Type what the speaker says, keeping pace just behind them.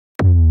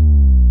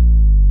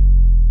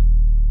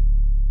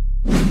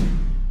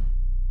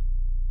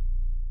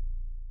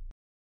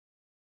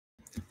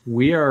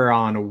We are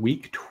on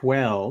week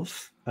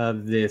 12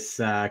 of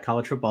this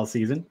college football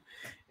season,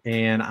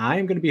 and I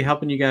am going to be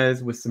helping you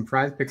guys with some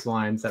prize picks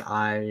lines that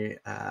I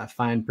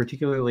find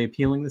particularly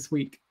appealing this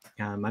week.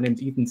 My name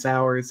is Ethan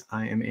Sauers.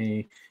 I am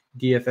a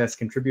DFS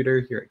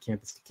contributor here at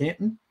Campus to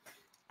Canton.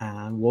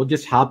 We'll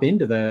just hop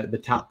into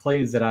the top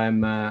plays that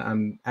I'm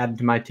adding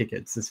to my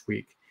tickets this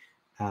week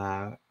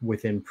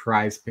within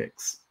prize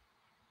picks.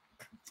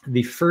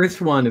 The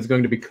first one is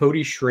going to be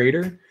Cody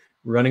Schrader,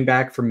 running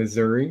back from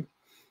Missouri.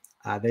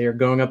 They are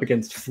going up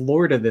against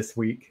Florida this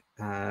week.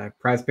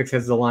 Prize Picks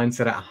has the line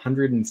set at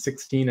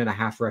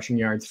 116.5 rushing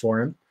yards for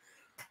him.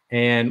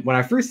 And when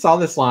I first saw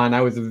this line,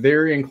 I was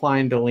very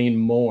inclined to lean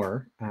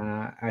more.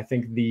 I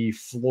think the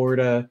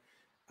Florida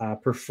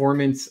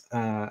performance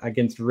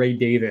against Ray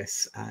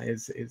Davis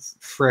is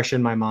fresh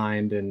in my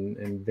mind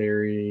and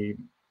very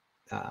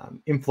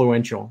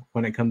influential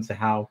when it comes to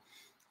how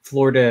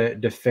Florida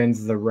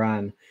defends the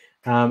run.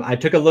 I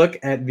took a look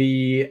at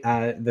the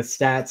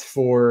stats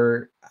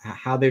for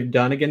how they've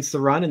done against the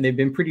run, and they've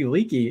been pretty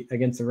leaky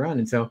against the run.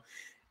 And so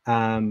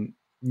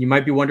you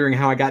might be wondering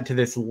how I got to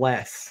this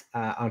less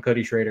on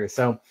Cody Schrader.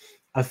 So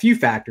a few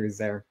factors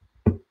there.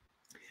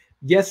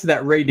 Yes,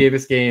 that Ray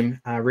Davis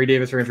game, Ray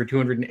Davis ran for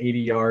 280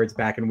 yards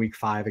back in week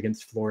 5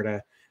 against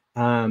Florida.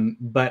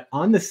 But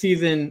on the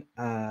season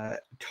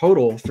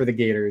total for the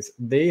Gators,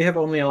 they have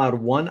only allowed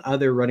one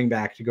other running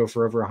back to go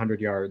for over 100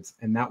 yards,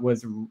 and that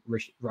was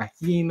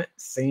Raheem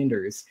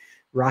Sanders,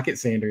 Rocket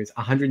Sanders,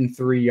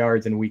 103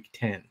 yards in week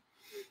 10.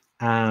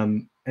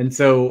 And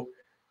so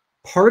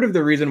part of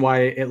the reason why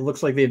it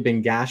looks like they've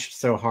been gashed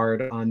so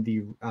hard on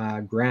the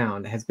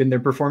ground has been their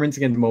performance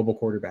against mobile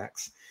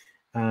quarterbacks.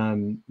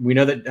 We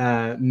know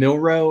that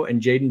Milroe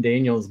and Jaden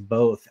Daniels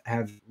both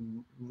have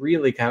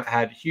really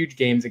had huge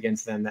games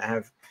against them that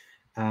have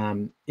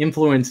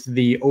influenced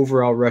the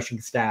overall rushing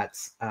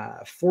stats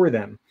for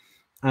them.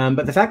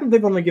 But the fact that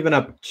they've only given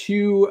up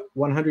 2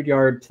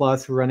 100-yard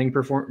plus running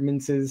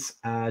performances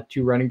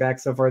to running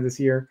backs so far this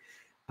year,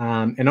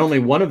 and only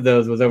one of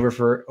those was over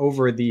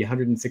the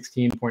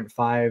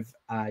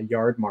 116.5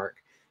 yard mark.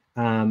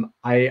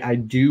 I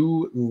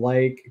do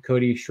like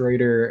Cody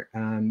Schrader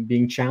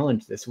being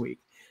challenged this week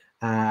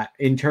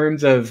in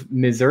terms of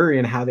Missouri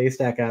and how they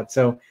stack up.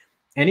 So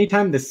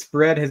anytime the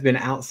spread has been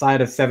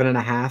outside of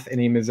 7.5 in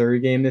a Missouri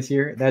game this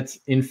year, that's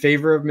in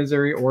favor of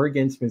Missouri or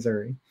against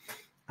Missouri.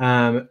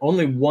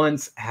 Only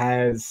once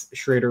has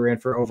Schrader ran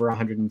for over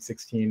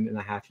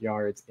 116.5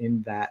 yards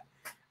in that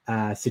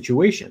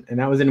situation, and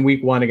that was in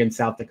week 1 against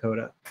South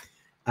Dakota.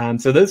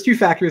 So those two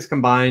factors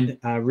combined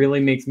really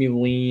makes me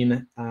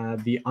lean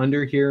the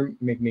under here,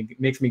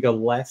 makes me go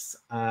less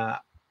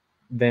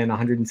than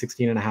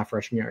 116.5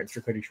 rushing yards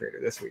for Cody Schrader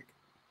this week.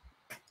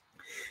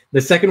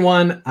 The second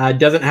one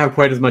doesn't have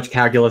quite as much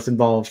calculus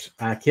involved.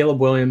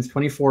 Caleb Williams,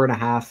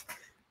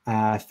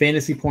 24.5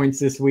 fantasy points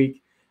this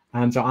week.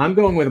 So I'm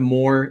going with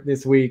more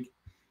this week.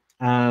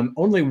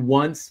 Only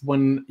once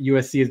when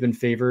USC has been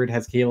favored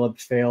has Caleb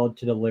failed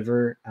to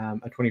deliver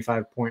a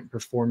 25-point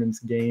performance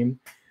game.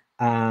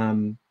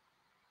 And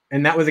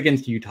that was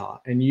against Utah.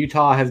 And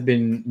Utah has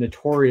been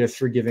notorious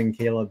for giving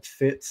Caleb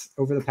fits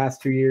over the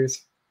past 2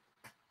 years.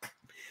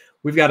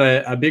 We've got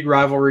a big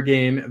rivalry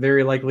game,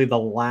 very likely the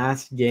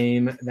last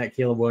game that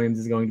Caleb Williams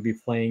is going to be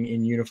playing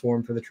in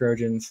uniform for the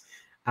Trojans.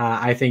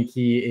 I think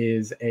he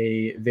is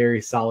a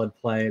very solid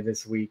play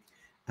this week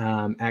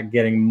at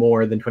getting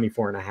more than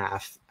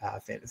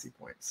 24.5 fantasy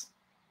points.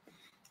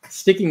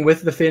 Sticking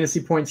with the fantasy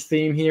points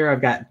theme here,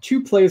 I've got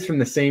 2 plays from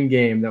the same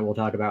game that we'll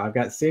talk about. I've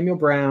got Samuel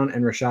Brown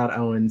and Rashad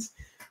Owens,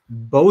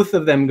 both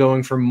of them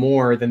going for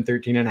more than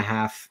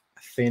 13.5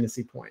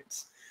 fantasy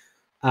points.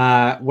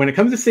 When it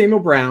comes to Samuel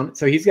Brown,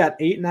 so he's got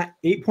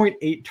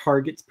 8.8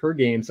 targets per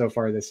game so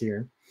far this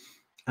year.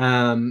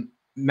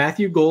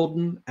 Matthew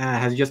Golden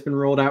has just been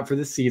rolled out for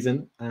this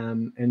season.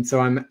 And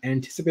so I'm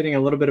anticipating a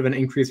little bit of an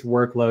increased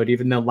workload,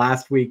 even though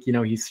last week,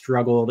 he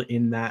struggled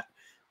in that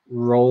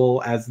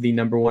role as the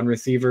number 1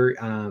 receiver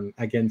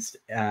against,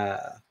 I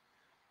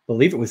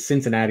believe it was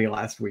Cincinnati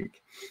last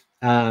week.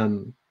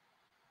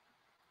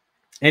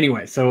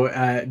 Anyway,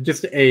 so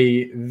just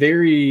a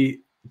very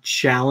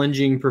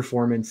challenging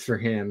performance for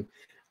him.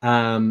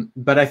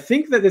 But I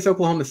think that this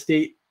Oklahoma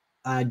State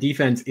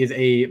defense is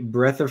a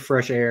breath of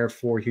fresh air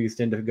for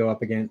Houston to go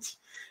up against.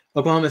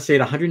 Oklahoma State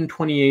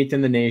 128th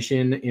in the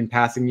nation in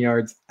passing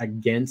yards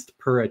against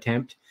per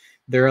attempt.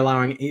 They're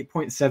allowing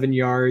 8.7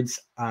 yards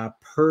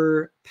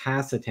per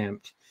pass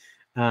attempt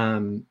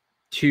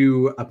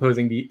to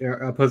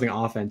opposing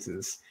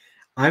offenses.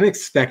 I'm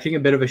expecting a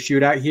bit of a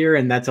shootout here,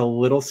 and that's a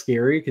little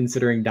scary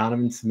considering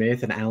Donovan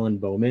Smith and Alan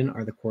Bowman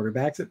are the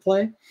quarterbacks at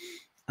play.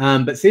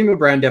 But Samuel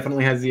Brown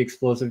definitely has the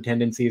explosive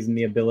tendencies and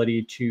the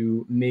ability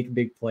to make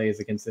big plays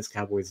against this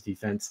Cowboys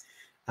defense.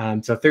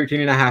 So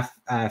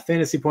 13.5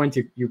 fantasy points,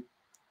 you're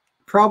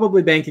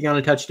probably banking on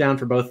a touchdown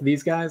for both of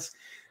these guys,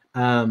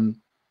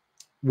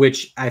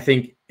 which I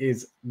think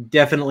is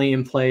definitely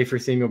in play for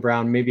Samuel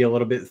Brown, maybe a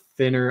little bit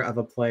thinner of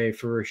a play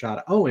for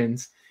Rashad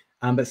Owens.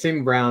 But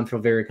Samuel Brown feel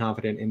very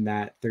confident in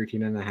that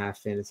 13.5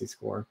 fantasy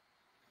score.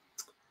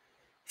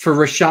 For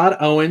Rashad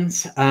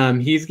Owens,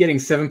 he's getting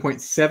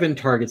 7.7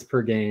 targets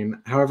per game.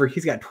 However,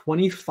 he's got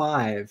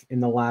 25 in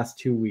the last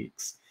 2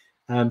 weeks.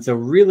 So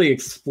really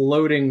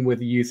exploding with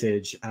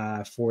usage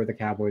for the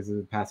Cowboys in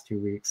the past 2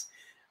 weeks.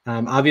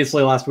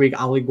 Obviously, last week,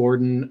 Ollie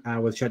Gordon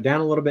was shut down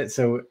a little bit,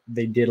 so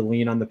they did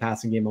lean on the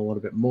passing game a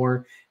little bit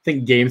more. I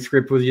think game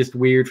script was just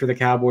weird for the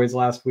Cowboys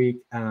last week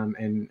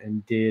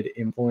and did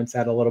influence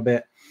that a little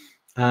bit.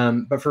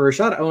 But for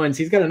Rashad Owens,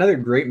 he's got another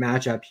great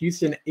matchup.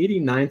 Houston,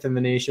 89th in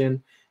the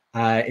nation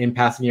in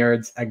passing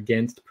yards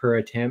against per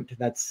attempt.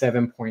 That's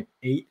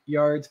 7.8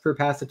 yards per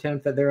pass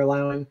attempt that they're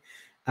allowing.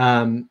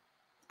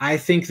 I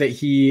think that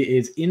he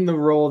is in the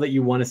role that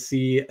you want to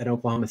see an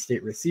Oklahoma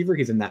State receiver.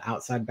 He's in that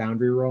outside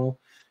boundary role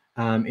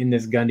in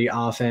this Gundy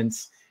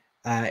offense.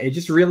 It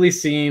just really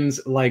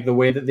seems like the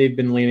way that they've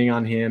been leaning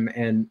on him.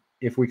 And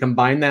if we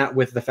combine that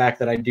with the fact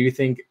that I do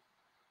think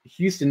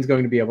Houston's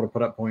going to be able to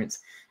put up points,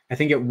 I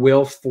think it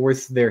will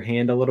force their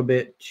hand a little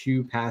bit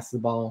to pass the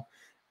ball,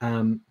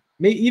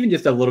 maybe even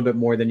just a little bit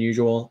more than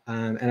usual.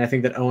 And I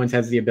think that Owens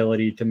has the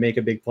ability to make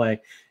a big play.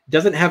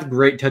 Doesn't have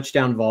great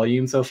touchdown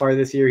volume so far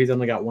this year. He's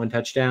only got 1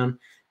 touchdown.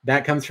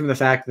 That comes from the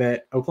fact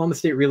that Oklahoma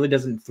State really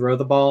doesn't throw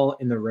the ball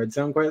in the red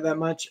zone quite that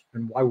much.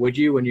 And why would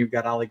you when you've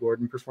got Ollie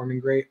Gordon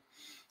performing great?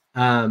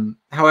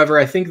 However,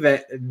 I think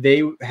that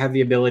they have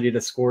the ability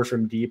to score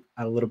from deep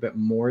a little bit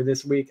more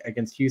this week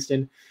against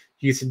Houston.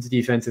 Houston's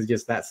defense is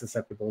just that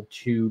susceptible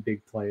to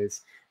big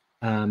plays.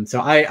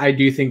 So I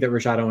do think that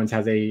Rashad Owens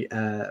has a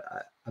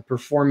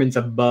performance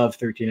above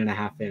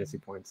 13.5 fantasy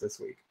points this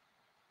week.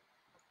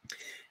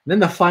 And then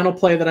the final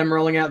play that I'm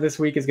rolling out this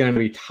week is going to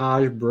be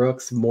Taj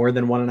Brooks, more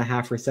than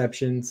 1.5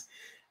 receptions.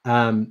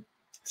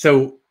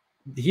 So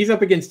he's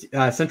up against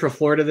Central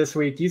Florida this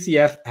week.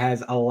 UCF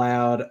has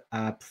allowed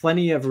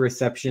plenty of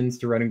receptions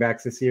to running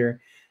backs this year.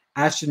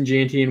 Ashton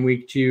Jeanty in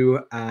week 2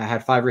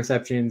 had 5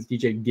 receptions.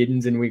 DJ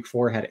Giddens in week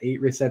 4 had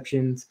 8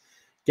 receptions.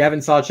 Gavin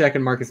Sawchek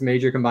and Marcus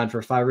Major combined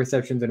for 5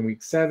 receptions in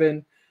week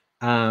 7.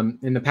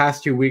 In the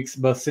past 2 weeks,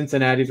 both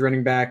Cincinnati's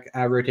running back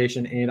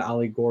rotation and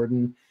Ollie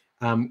Gordon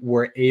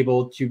were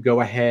able to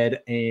go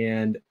ahead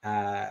and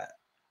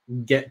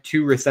get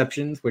 2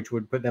 receptions, which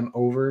would put them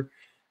over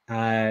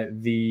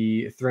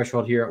the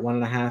threshold here at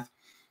 1.5.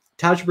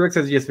 Taj Brooks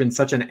has just been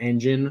such an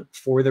engine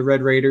for the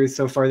Red Raiders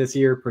so far this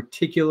year,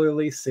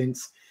 particularly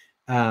since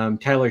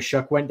Tyler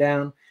Shuck went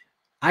down.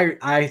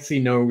 I see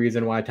no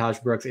reason why Taj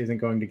Brooks isn't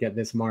going to get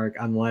this mark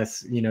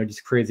unless,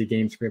 just crazy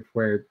game script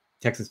where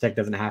Texas Tech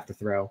doesn't have to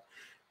throw.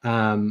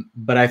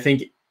 But I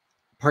think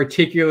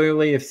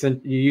particularly if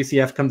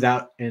UCF comes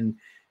out and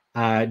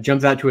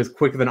jumps out to as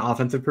quick of an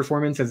offensive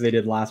performance as they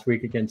did last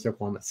week against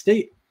Oklahoma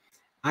State,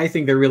 I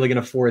think they're really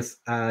going to force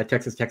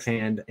Texas Tech's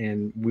hand,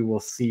 and we will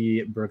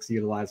see Brooks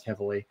utilized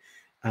heavily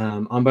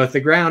on both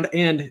the ground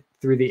and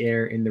through the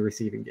air in the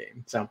receiving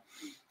game. So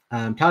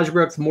Taj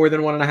Brooks, more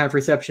than 1.5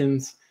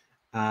 receptions.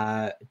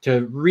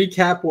 To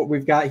recap what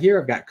we've got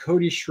here, I've got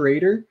Cody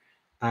Schrader,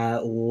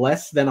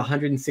 less than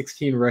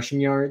 116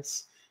 rushing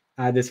yards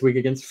this week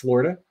against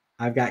Florida.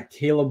 I've got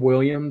Caleb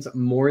Williams,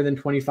 more than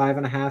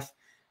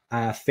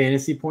 25.5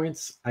 fantasy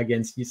points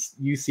against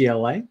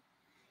UCLA.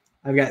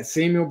 I've got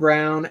Samuel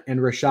Brown and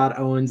Rashad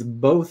Owens,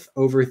 both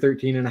over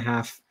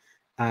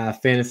 13.5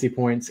 fantasy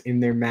points in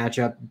their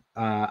matchup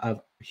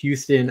of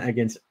Houston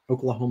against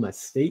Oklahoma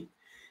State.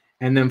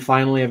 And then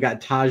finally, I've got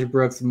Taj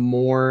Brooks,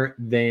 more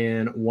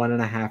than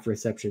 1.5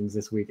 receptions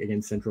this week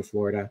against Central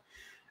Florida.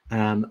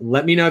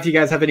 Let me know if you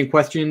guys have any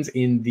questions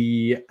in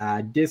the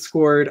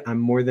Discord. I'm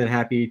more than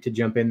happy to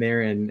jump in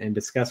there and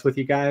discuss with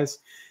you guys.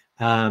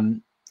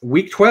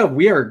 Week 12,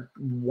 we are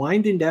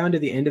winding down to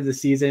the end of the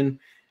season.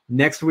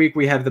 Next week,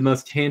 we have the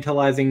most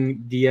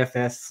tantalizing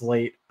DFS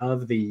slate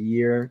of the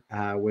year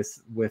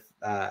with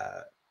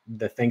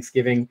the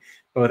Thanksgiving,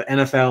 both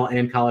NFL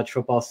and college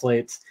football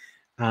slates.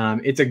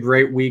 It's a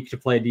great week to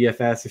play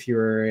DFS if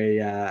you're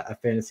a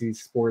fantasy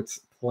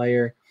sports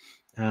player.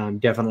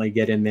 Definitely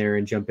get in there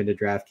and jump into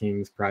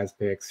DraftKings, Prize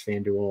Picks,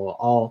 FanDuel,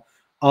 all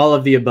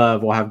of the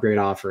above will have great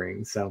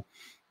offerings. So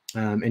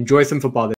enjoy some football.